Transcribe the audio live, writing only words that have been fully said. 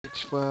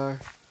for.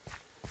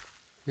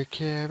 Your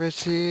carrot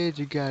seed,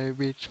 you gotta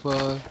reach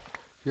for.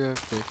 Your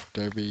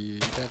victory, you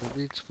gotta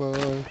reach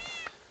for.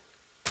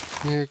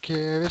 Your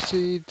carrot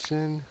seeds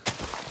and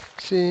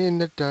see in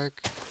the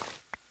dark.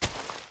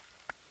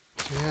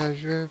 To have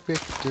your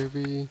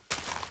victory.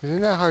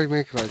 Isn't that how you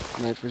make like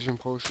night vision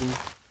potion?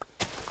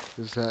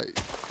 Is that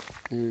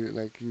you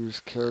like use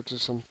carrots or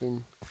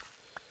something?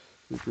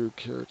 You grew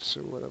carrots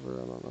or whatever,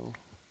 I don't know.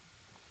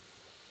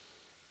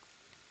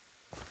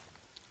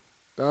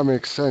 That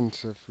makes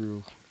sense if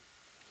you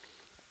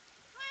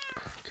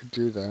could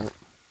do that.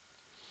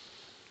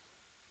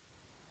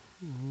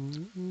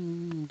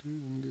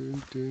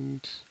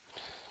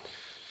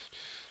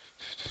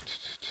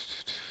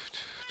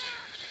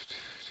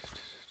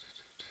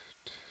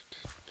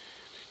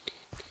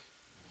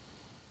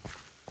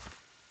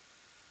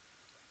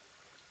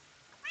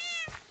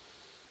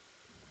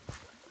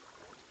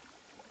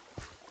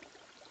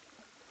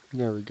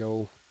 There we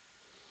go.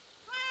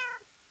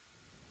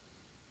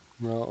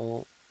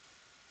 No.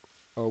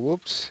 Oh,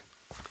 whoops.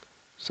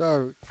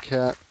 Sorry,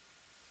 cat.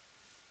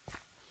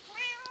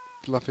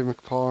 Fluffy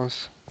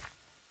McPaws.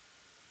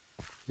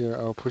 Here,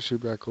 I'll push you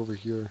back over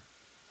here.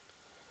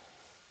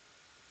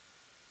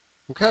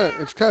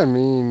 It's kind of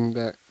mean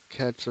that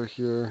cats are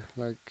here.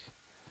 Like,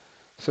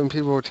 some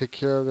people take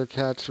care of their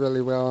cats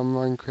really well in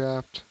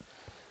Minecraft.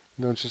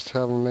 You don't just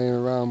have them laying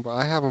around, but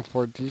I have them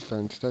for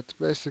defense. That's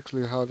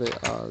basically how they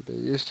are. They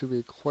used to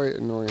be quite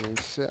annoying and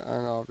sit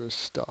on all this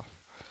stuff.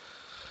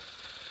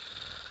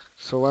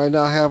 So why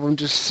not have them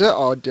just sit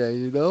all day,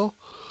 you know?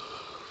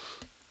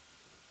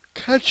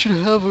 Cats should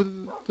have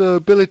the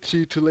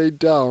ability to lay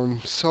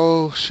down.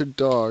 So should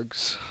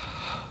dogs.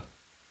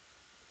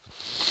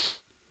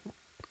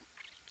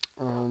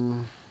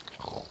 Um,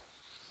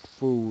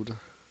 food.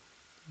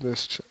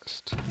 This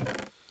chest.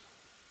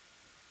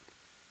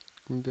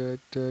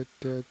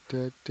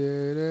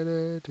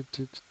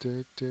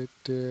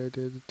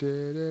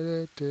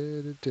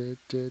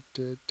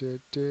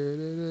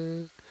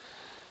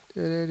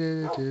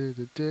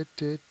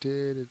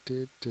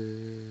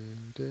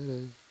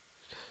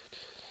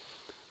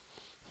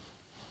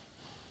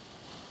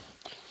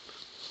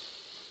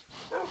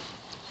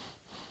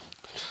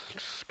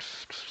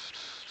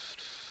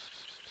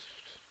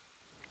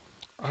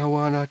 I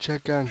want a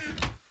chicken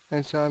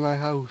inside my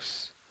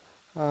house.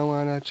 I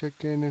want a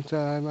chicken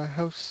inside my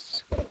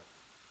house.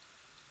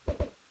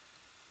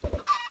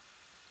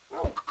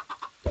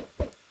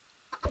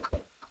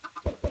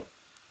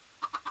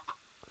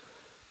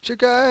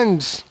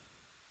 Chickens!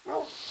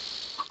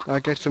 I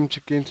get some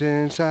chickens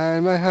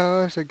inside my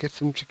house. I get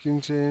some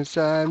chickens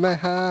inside my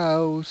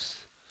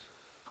house.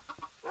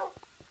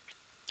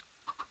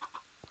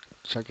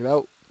 Check it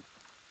out.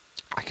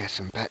 I get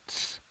some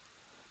pets.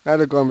 Now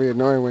they're gonna be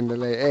annoying when they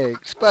lay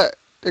eggs, but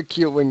they're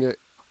cute when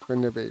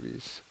they're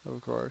babies,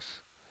 of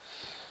course.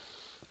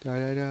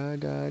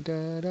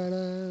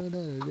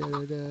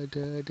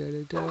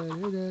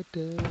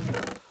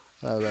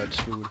 Oh, that's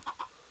food.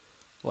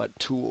 What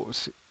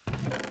tools?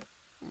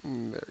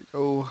 There we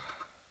go.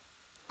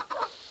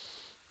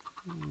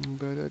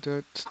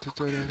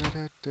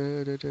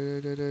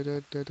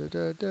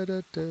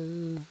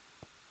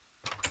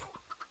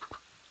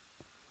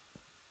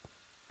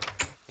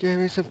 Give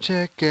me some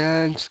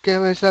chickens,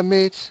 give me some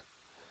meat.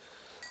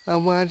 I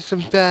want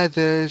some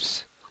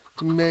feathers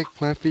to make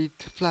my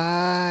feet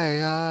fly.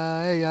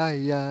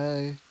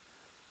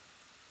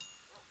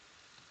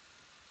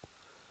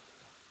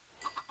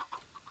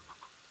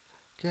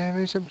 Give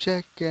me some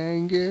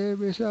chicken, give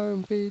me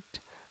some feet.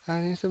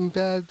 I need some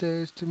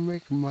feathers to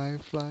make my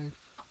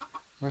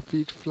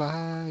feet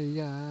fly.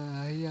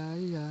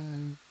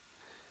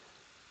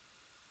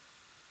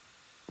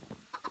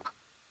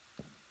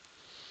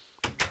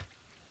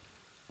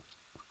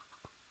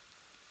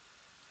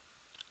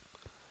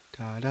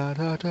 Da da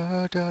da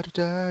da da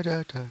da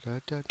da da da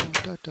da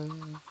da da.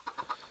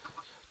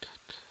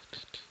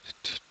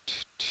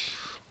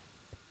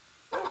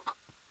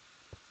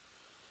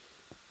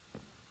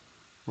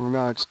 Well,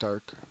 now it's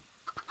dark.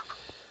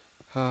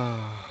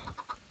 Well,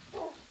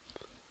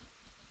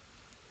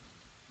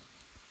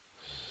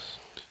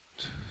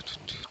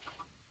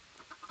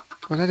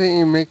 that didn't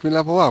even make me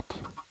level up.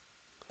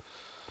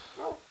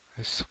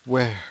 I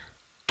swear,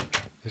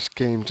 this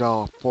game's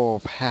all full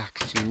of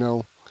hacks, you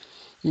know.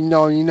 You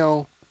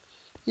know.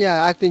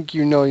 Yeah, I think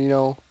you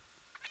know.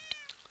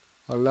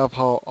 I love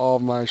how all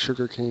my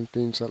sugarcane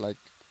things are like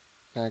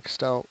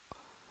maxed out.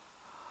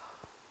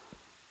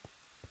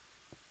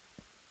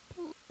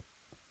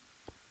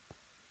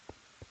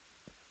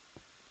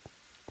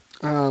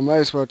 Might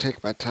as well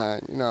take my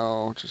time, you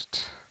know,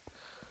 just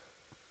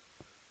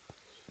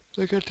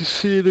look at the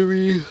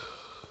scenery.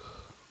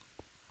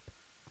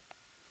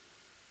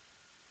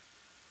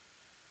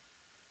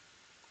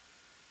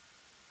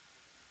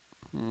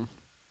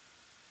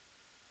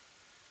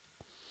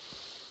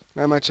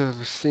 Not much of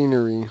a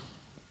scenery.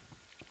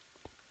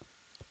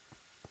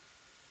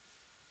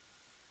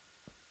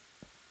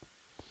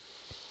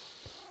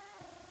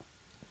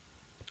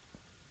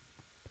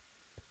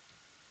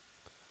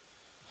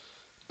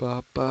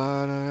 Ba ba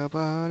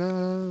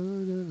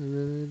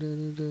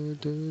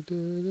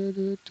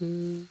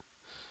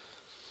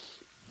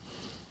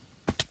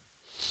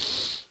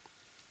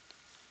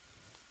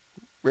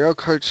Rail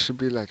carts should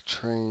be like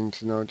trains,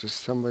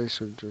 just somebody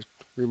should just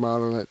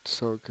remodel it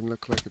so it can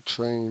look like a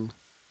train.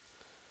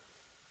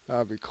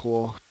 That'd be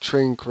cool.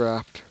 Train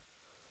craft.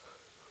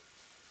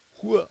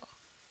 Whoa.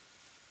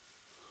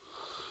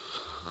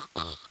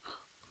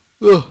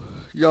 Ugh,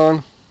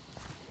 yawn.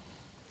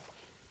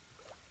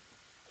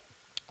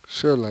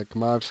 Sure, like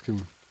mobs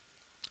can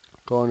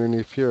go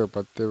underneath here,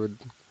 but they would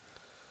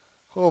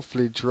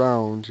hopefully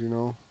drown.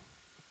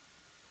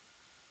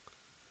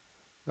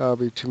 That would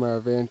be to my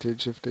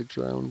advantage if they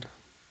drowned.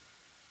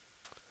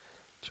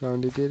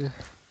 Drowned they did.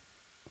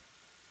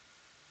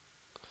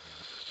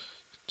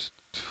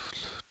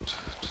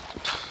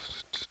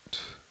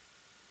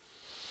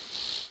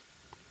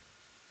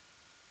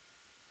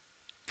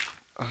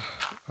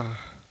 Uh,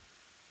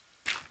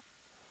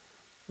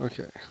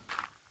 okay.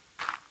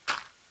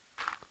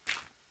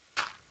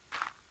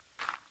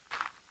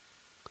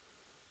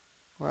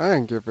 Well, I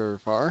didn't get very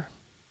far.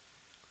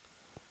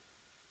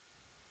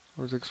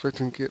 I was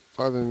expecting to get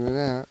farther than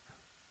that.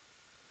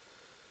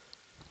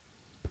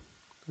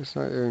 It's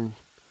not even.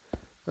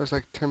 That was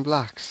like 10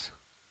 blocks.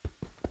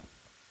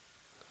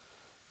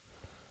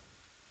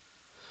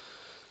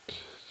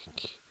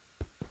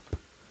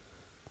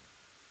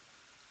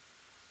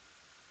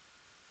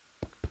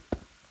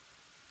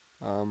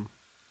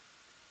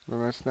 No,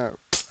 that's not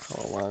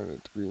how I wanted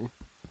it to be.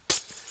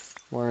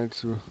 I wanted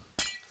to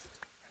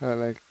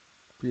have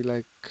be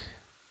like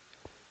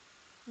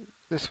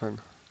this one.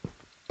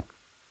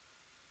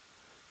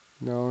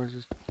 No,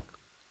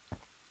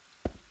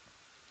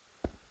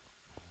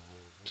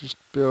 just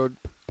build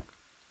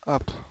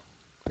up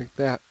like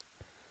that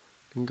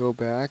and go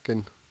back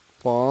and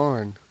fall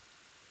and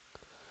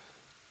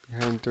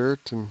behind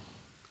dirt and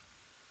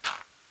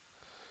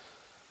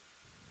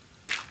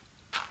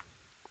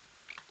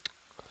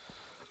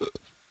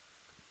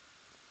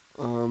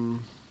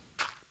um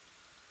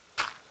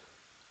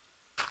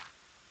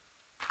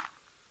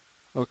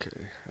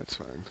okay, that's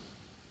fine.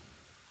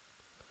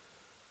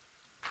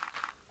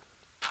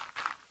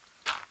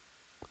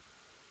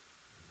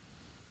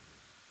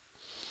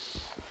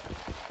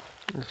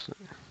 Let's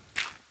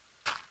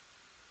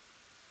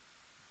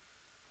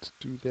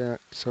do that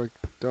so I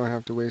don't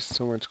have to waste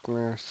so much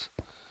glass.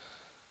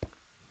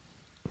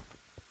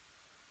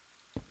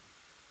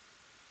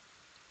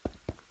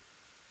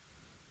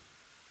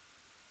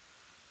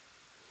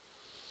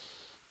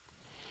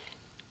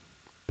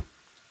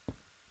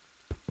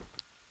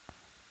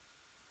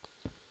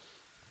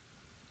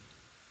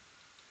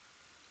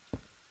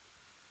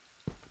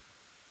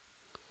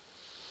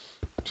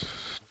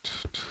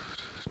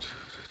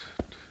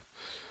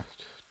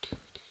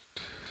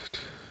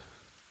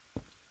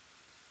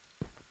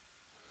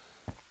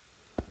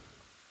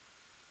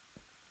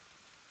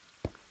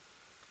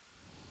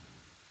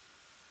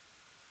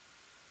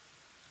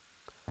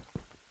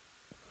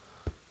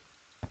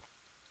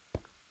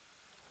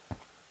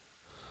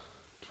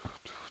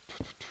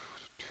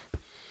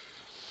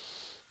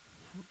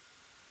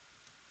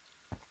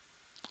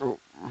 Oh,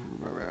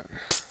 my bad.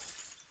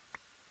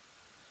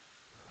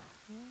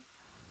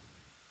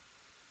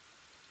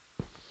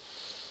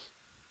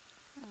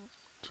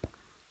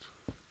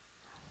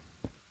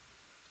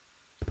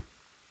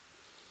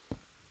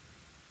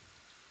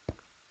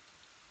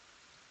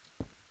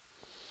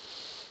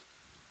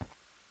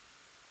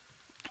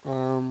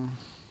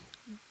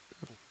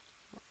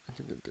 I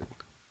think it did.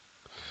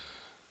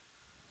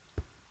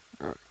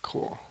 Alright,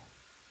 cool.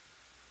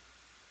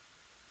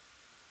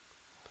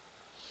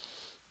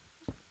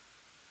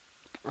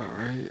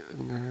 Alright,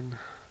 and then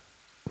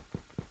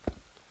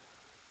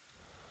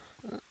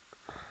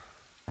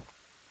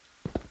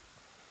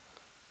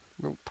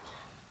nope,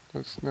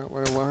 that's not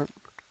what I want.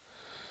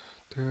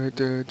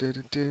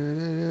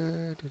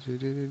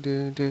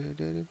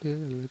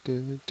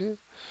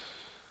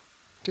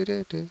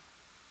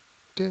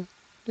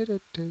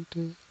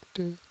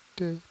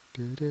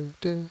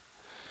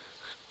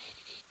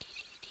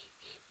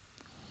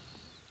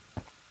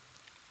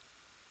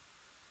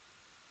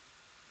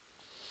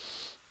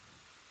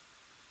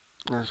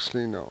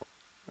 Actually, no,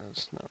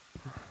 that's not.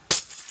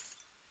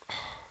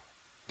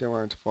 Didn't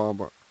want it to fall,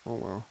 but oh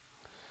well.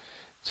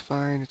 It's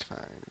fine, it's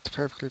fine, it's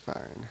perfectly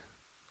fine.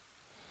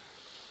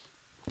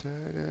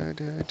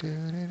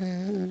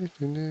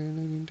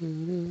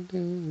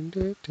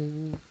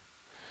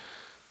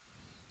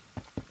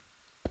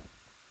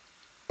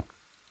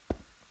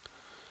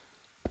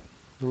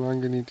 No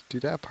longer need to do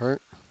that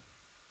part.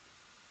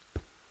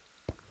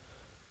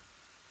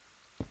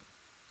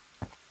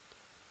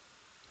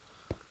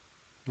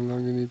 No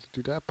longer need to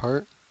do that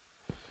part.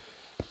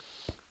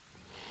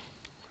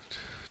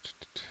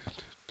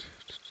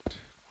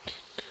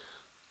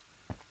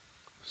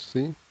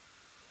 See?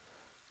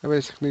 I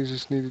basically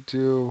just need to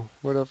do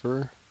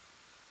whatever.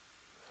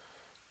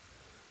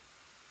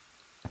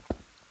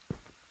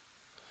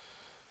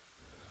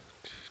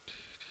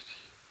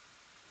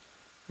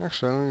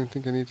 Actually, I don't even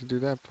think I need to do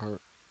that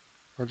part.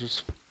 I'll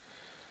just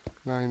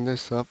line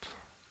this up.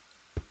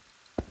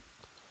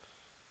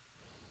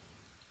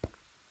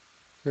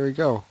 There we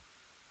go.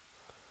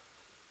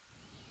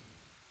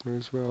 Might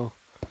as well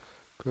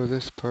grow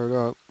this part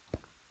up.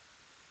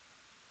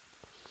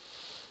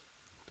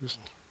 Just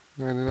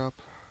line it up.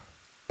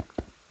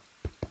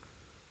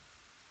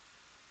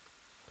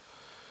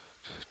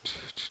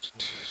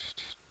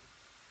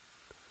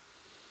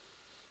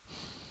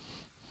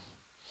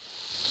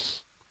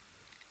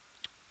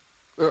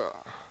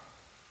 Ugh.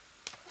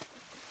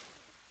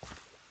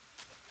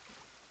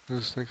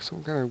 There's like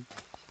some kind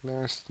of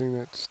glass thing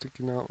that's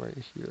sticking out right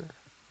here.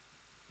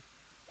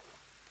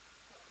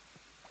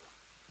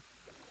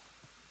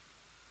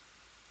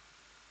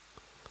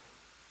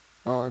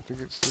 Oh, I think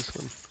it's this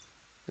one.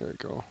 There we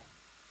go.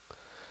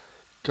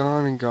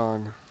 Gone and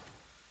gone.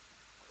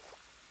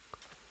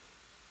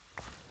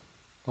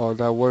 Oh,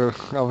 that would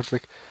I was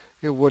like,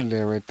 it would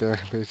land right there,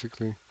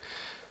 basically.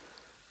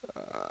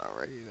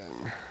 Alrighty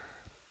then.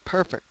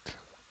 Perfect.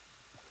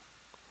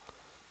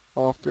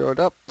 All filled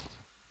up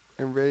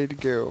and ready to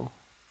go.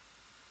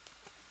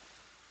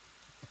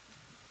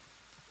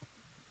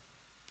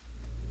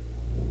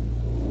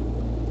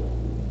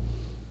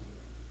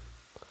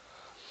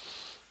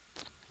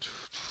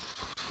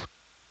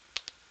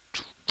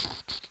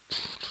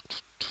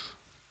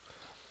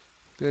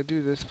 Did I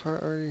do this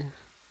part already?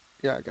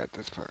 Yeah, I got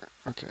this part.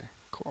 Okay,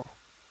 cool.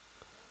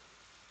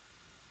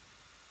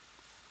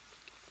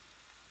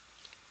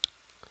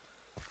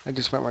 I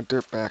just want my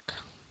dirt back.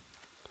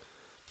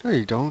 No,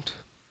 you don't.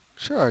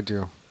 Sure I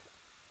do.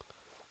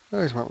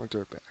 I just want my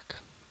dirt back.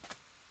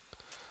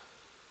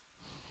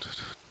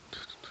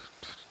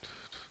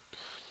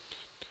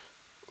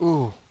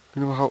 Ooh,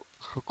 you know how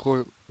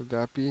cool would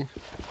that be?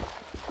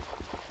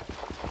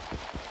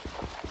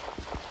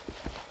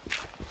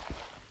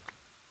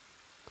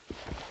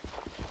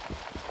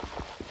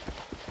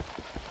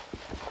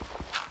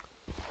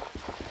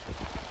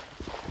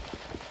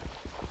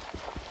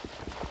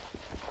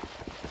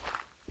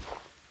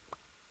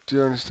 Do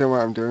you understand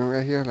what I'm doing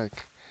right here?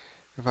 Like,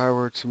 if I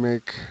were to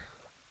make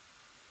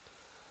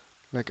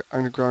like an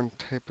underground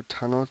type of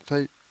tunnel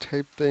type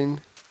thing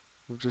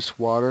with just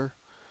water,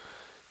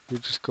 you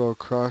just go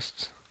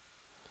across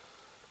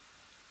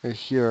right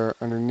here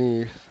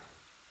underneath.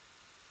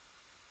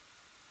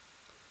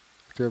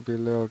 There'll be a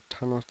little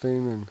tunnel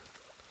thing, and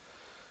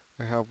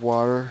I have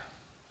water,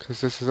 because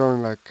this is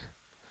only like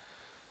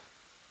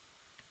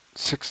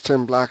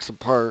 6-10 blocks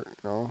apart, you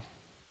know.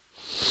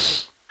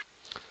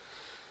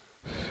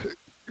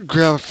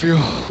 Grab a few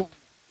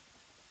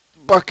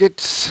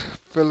buckets,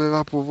 fill it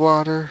up with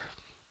water,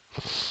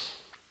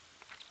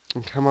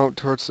 and come out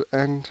towards the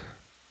end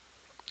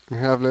and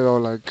have little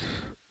like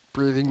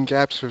breathing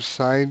gaps or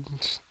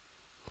signs.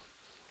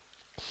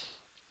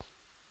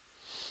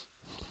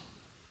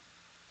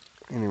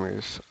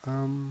 Anyways,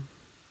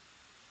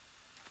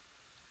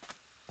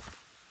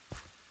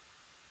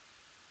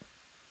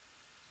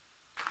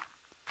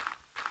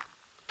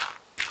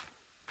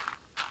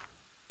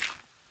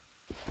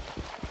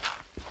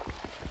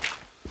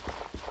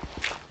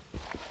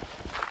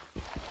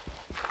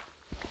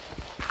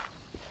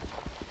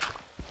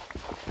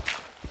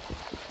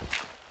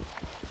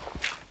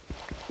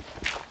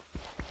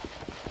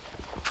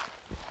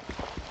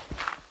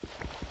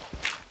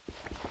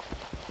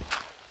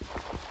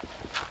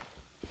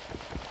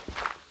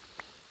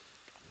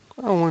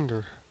 I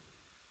wonder,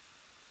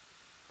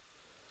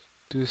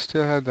 do you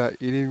still have that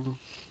eating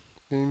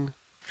thing?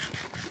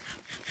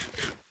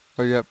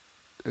 Oh, yep,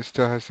 it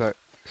still has that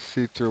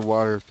see-through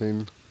water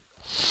thing.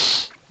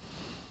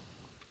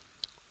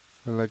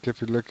 Or like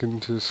if you look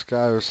into the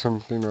sky or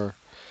something, or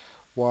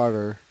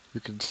water,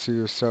 you can see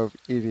yourself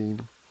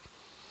eating.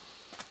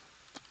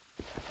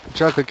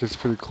 Which I think is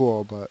pretty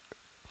cool, but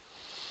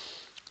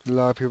a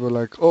lot of people are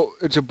like, oh,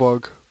 it's a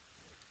bug.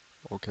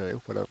 Okay,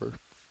 whatever.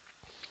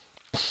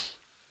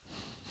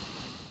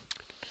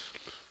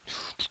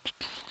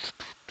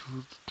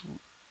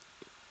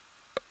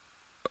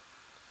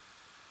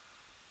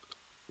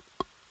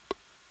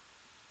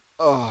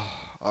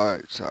 Oh,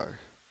 alright, sorry.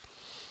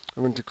 I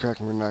went to crack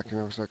my neck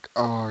and I was like,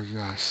 oh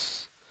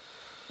yes.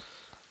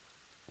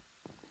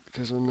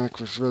 Because my neck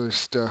was really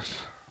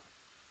stiff.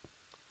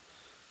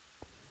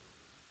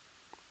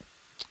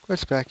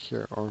 What's back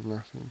here? Oh,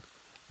 nothing.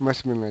 It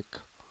must have been like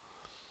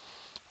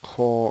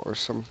coal or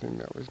something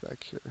that was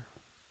back here.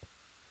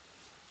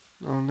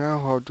 Oh, now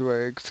how do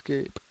I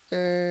escape?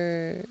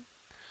 Eh.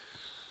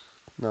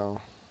 No.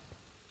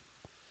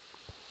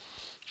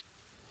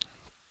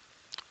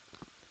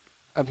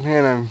 I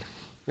plan on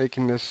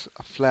making this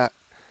a flat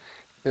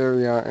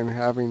area and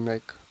having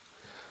like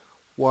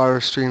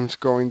water streams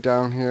going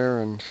down here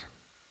and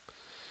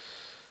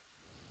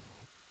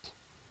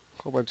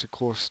a whole bunch of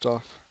cool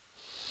stuff.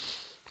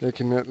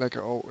 Making it like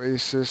an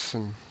oasis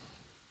and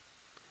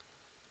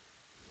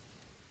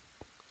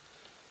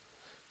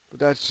but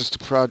that's just a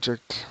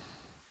project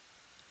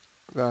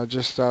that I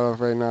just thought of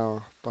right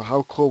now. But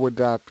how cool would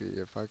that be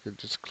if I could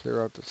just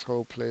clear out this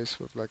whole place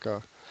with like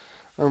a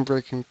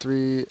Unbreaking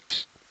 3,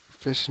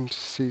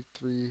 Efficiency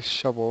 3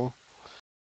 shovel.